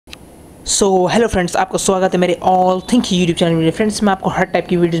So hello friends, आपका स्वागत है मेरे ऑल थिंक यूट्यूब चैनल में। फ्रेंड्स, मैं आपको हर टाइप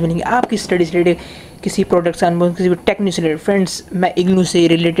की वीडियोस मिलेंगी आपकी स्टडी से रिलेटेड, किसी प्रोडक्ट से अनुभव, किसी भी टेक्निक से रिलेटेड। फ्रेंड्स, मैं इग्नू से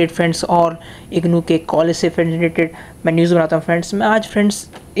रिलेटेड फ्रेंड्स और इग्नू के कॉलेज से फ्रेंड्स रिलेटेड मैं न्यूज़ बनाता हूँ। फ्रेंड्स, मैं आज फ्रेंड्स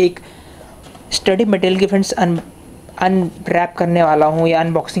एक स्टडी मटेरियल के फ्रेंड्स अनरैप करने वाला हूँ, या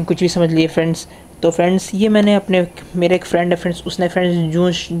अनबॉक्सिंग कुछ भी समझ लिए फ्रेंड्स। तो फ्रेंड्स, ये मैंने मेरे एक फ्रेंड है फ्रेंड्स, उसने फ्रेंड्स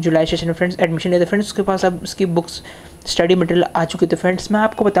जून जुलाई सेशन में फ्रेंड्स एडमिशन लिया था फ्रेंड्स। उसके पास अब उसकी बुक्स स्टडी मटेरियल आ चुके थे फ्रेंड्स। मैं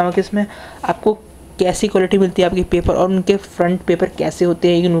आपको बताऊंगा कि इसमें आपको कैसी क्वालिटी मिलती है आपके पेपर, और उनके फ्रंट पेपर कैसे होते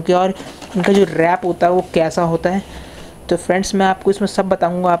हैं इग्नू के, और उनका जो रैप होता है वो कैसा होता है। तो फ्रेंड्स, मैं आपको इसमें सब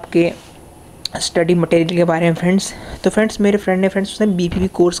बताऊँगा आपके स्टडी मटेरियल के बारे में फ्रेंड्स। तो फ्रेंड्स, मेरे फ्रेंड ने फ्रेंड्स उसने बीपीपी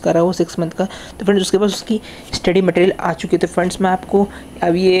कोर्स करा वो 6 मंथ का। तो फ्रेंड्स, उसके पास उसकी स्टडी मटेरियल आ चुकी है। तो फ्रेंड्स, मैं आपको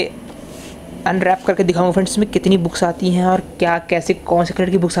अब ये अनरैप करके दिखाऊंगा फ्रेंड्स इसमें कितनी बुक्स आती हैं और क्या कैसे कौन से कलर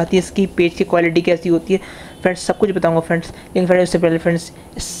की बुक्स आती है, इसकी पेज की क्वालिटी कैसी होती है फ्रेंड्स, सब कुछ बताऊंगा फ्रेंड्स। लेकिन फ्रेंड्स, उससे पहले फ्रेंड्स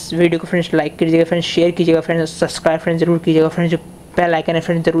इस वीडियो को फ्रेंड्स लाइक कीजिएगा फ्रेंड्स, शेयर कीजिएगा फ्रेंड्स, सब्सक्राइब फ्रेंड्स जरूर कीजिएगा फ्रेंड्स, जो बेल आइकन है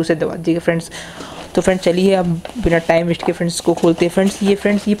फ्रेंड्स जरूर से दबा दीजिएगा फ्रेंड्स। तो फ्रेंड्स, चलिए अब बिना टाइम वेस्ट के फ्रेंड्स को खोलते हैं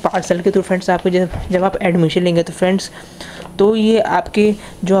फ्रेंड्स। ये पार्सल के थ्रू फ्रेंड्स आपको जब आप एडमिशन लेंगे तो फ्रेंड्स, तो ये आपके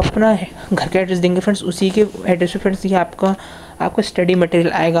जो अपना घर का एड्रेस देंगे फ्रेंड्स, उसी के एड्रेस पे फ्रेंड्स ये आपका स्टडी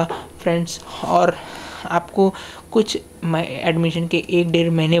मटेरियल आएगा फ्रेंड्स। और आपको कुछ एडमिशन के 1-1.5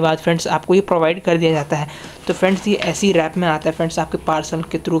 महीने बाद फ्रेंड्स आपको ये प्रोवाइड कर दिया जाता है। तो फ्रेंड्स, ये ऐसी रैप में आता है फ्रेंड्स आपके पार्सल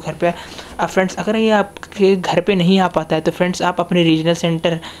के थ्रू घर पे। अब फ्रेंड्स, अगर ये आपके घर पे नहीं आ पाता है तो फ्रेंड्स आप अपने रीजनल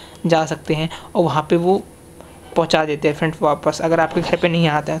सेंटर जा सकते हैं और वहाँ पे वो पहुँचा देते हैं फ्रेंड्स वापस, अगर आपके घर पे नहीं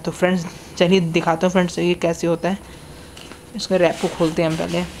आता है तो। फ्रेंड्स, चलिए दिखाता हूँ फ्रेंड्स ये कैसे होता है। इसका रैप को खोलते हैं हम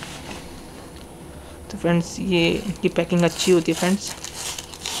पहले। तो फ्रेंड्स, ये इनकी पैकिंग अच्छी होती है फ्रेंड्स।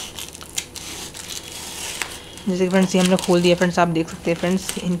 जैसे कि फ्रेंड्स ये हमने खोल दिया फ्रेंड्स, आप देख सकते हैं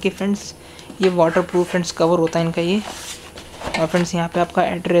फ्रेंड्स इनके फ्रेंड्स ये वाटर प्रूफ फ्रेंड्स कवर होता है इनका ये। और फ्रेंड्स, यहाँ पे आपका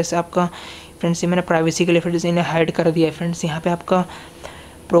एड्रेस, आपका फ्रेंड्स ये मैंने प्राइवेसी के लिए फ्रेंड्स इन्हें हाइड कर दिया है फ्रेंड्स। यहाँ पे आपका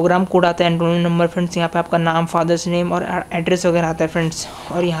प्रोग्राम कोड आता है, एनरोलमेंट नंबर फ्रेंड्स, यहाँ पे आपका नाम, फादर्स नेम और एड्रेस वगैरह आता है फ्रेंड्स।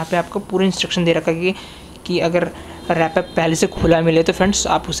 और यहाँ पे आपको पूरे इंस्ट्रक्शन दे रखा है कि अगर रैप पहले से खुला मिले तो फ्रेंड्स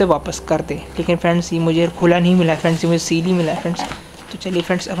आप उसे वापस कर दें। लेकिन फ्रेंड्स, ये मुझे खुला नहीं मिला है फ्रेंड्स, ये मुझे सील ही मिला है फ्रेंड्स। तो चलिए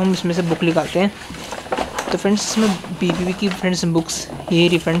फ्रेंड्स, अब हम इसमें से बुक निकालते हैं। तो फ्रेंड्स, इसमें बीबीबी की फ्रेंड्स बुक्स ये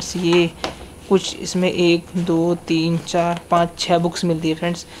रही फ्रेंड्स, ये कुछ इसमें 1 2 3 4 5 6 बुक्स मिलती है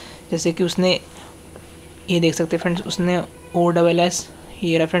फ्रेंड्स। जैसे कि उसने ये देख सकते हैं फ्रेंड्स, उसने OSS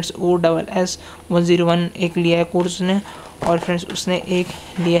ये रहा फ्रेंड्स OSS 101 एक लिया है कोर्स उसने। और फ्रेंड्स, उसने एक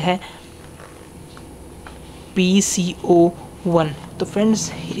लिया है PCO1। तो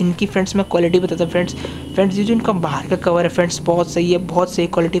फ्रेंड्स, इनकी फ्रेंड्स मैं क्वालिटी बताता हूँ फ्रेंड्स, ये जो इनका बाहर का कवर है फ्रेंड्स बहुत सही है, बहुत सही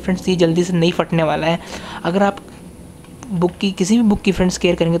क्वालिटी फ्रेंड्स, ये जल्दी से नहीं फटने वाला है। अगर आप किसी भी बुक की फ्रेंड्स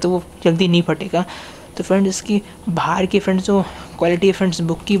केयर करेंगे तो वो जल्दी नहीं फटेगा। तो फ्रेंड्स, इसकी बाहर की फ्रेंड्स जो क्वालिटी है फ्रेंड्स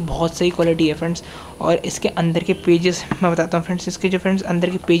बुक की बहुत सही क्वालिटी है फ्रेंड्स। और इसके अंदर के पेजेस मैं बताता हूँ फ्रेंड्स, इसके जो फ्रेंड्स अंदर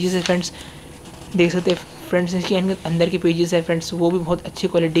के पेजेस है फ्रेंड्स, देख सकते हैं फ्रेंड्स, इसके अंदर के पेजेस है फ्रेंड्स, वो भी बहुत अच्छी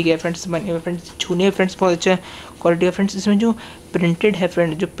क्वालिटी के है फ्रेंड्स, बने हुए फ्रेंड्स, छूने फ्रेंड्स बहुत अच्छा क्वालिटी है फ्रेंड्स। इसमें जो प्रिंटेड है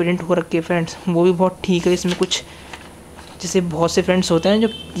फ्रेंड, जो प्रिंट हो रखी है फ्रेंड्स, वो भी बहुत ठीक है। इसमें कुछ जैसे बहुत से फ्रेंड्स होते हैं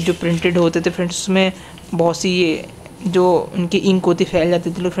जो प्रिंटेड होते थे फ्रेंड्स, उसमें बहुत सी ये जो उनकी इंक होती फैल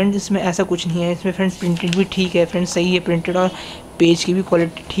जाती थी। फ्रेंड्स, इसमें ऐसा कुछ नहीं है, इसमें फ्रेंड्स प्रिंटेड भी ठीक है फ्रेंड्स, सही है प्रिंटेड, और पेज की भी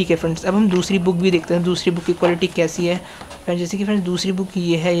क्वालिटी ठीक है फ्रेंड्स। अब हम दूसरी बुक भी देखते हैं, दूसरी बुक की क्वालिटी कैसी है फ्रेंड्स। जैसे कि फ्रेंड्स, दूसरी बुक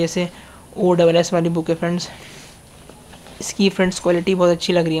ये है, जैसे OSS वाली बुक है फ्रेंड्स, इसकी फ्रेंड्स क्वालिटी बहुत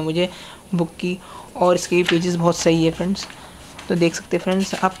अच्छी लग रही है मुझे बुक की, और इसके पेजेस बहुत सही है फ्रेंड्स। तो देख सकते हैं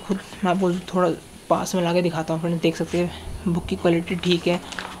फ्रेंड्स, आप खुद, मैं आपको थोड़ा पास में ला के दिखाता हूँ फ्रेंड्स, देख सकते हैं बुक की क्वालिटी ठीक है,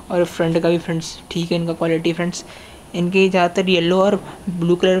 और फ्रंट का भी फ्रेंड्स ठीक है इनका क्वालिटी फ्रेंड्स। इनकी ज़्यादातर येलो और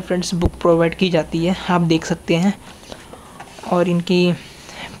blue colour friends book provide की जाती है, आप देख सकते हैं। और इनकी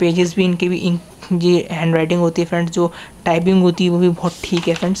पेजेस भी, इनके भी इंक ये हैंड राइटिंग होती है फ्रेंड्स, जो टाइपिंग होती है वो भी बहुत ठीक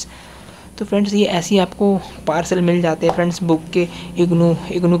है फ्रेंड्स। तो फ्रेंड्स, ये ऐसे ही आपको पार्सल मिल जाते हैं फ्रेंड्स बुक के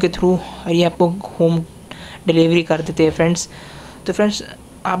इग्नू के थ्रू, और ये आपको होम डिलीवरी कर देते हैं फ्रेंड्स। तो फ्रेंड्स,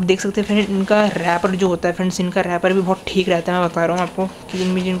 आप देख सकते हैं फ्रेंड्स, इनका रैपर जो होता है फ्रेंड्स, इनका रैपर भी बहुत ठीक रहता है। मैं बता रहा हूँ आपको कि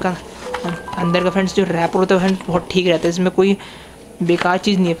इनमें जिनका अंदर का फ्रेंड्स जो रैपर होता है फ्रेंड्स बहुत ठीक रहता है, इसमें कोई बेकार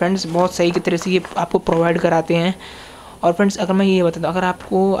चीज़ नहीं है फ्रेंड्स, बहुत सही की तरह से ये आपको प्रोवाइड कराते हैं। और फ्रेंड्स, अगर मैं ये बताता हूँ, अगर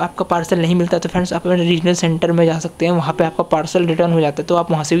आपको आपका पार्सल नहीं मिलता तो फ्रेंड्स आप अपने रीजनल सेंटर में जा सकते हैं, वहाँ पे आपका पार्सल रिटर्न हो जाता है, तो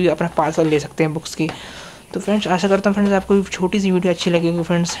आप वहाँ से भी अपना पार्सल ले सकते हैं बुक्स की। तो फ्रेंड्स, आशा करता हूँ फ्रेंड्स आपको छोटी सी वीडियो अच्छी लगेगी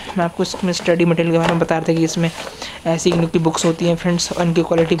फ्रेंड्स। मैं आपको इसमें स्टडी मटेरियल के बारे में बता रहा था कि इसमें ऐसी इनकी बुक्स होती हैं फ्रेंड्स, और इनकी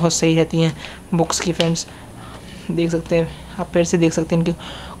क्वालिटी बहुत सही रहती है बुक्स की फ्रेंड्स, देख सकते हैं आप, फिर से देख सकते हैं इनकी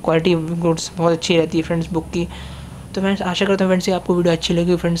क्वालिटी गुड्स बहुत अच्छी रहती है फ्रेंड्स बुक की। तो फ्रेंड्स आशा करता हूँ फ्रेंड्स ये आपको वीडियो अच्छी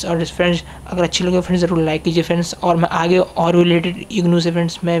लगी फ्रेंड्स, और फ्रेंड्स अगर अच्छी लगे फ्रेंड्स ज़रूर लाइक कीजिए फ्रेंड्स, और मैं आगे और रिलेटेड इग्नू से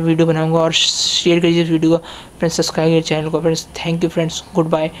फ्रेंड्स मैं वीडियो बनाऊंगा, और शेयर कीजिए इस वीडियो को फ्रेंड्स, सब्सक्राइब कीजिए चैनल को friends. Thank you friends, good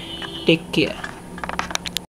bye, take care.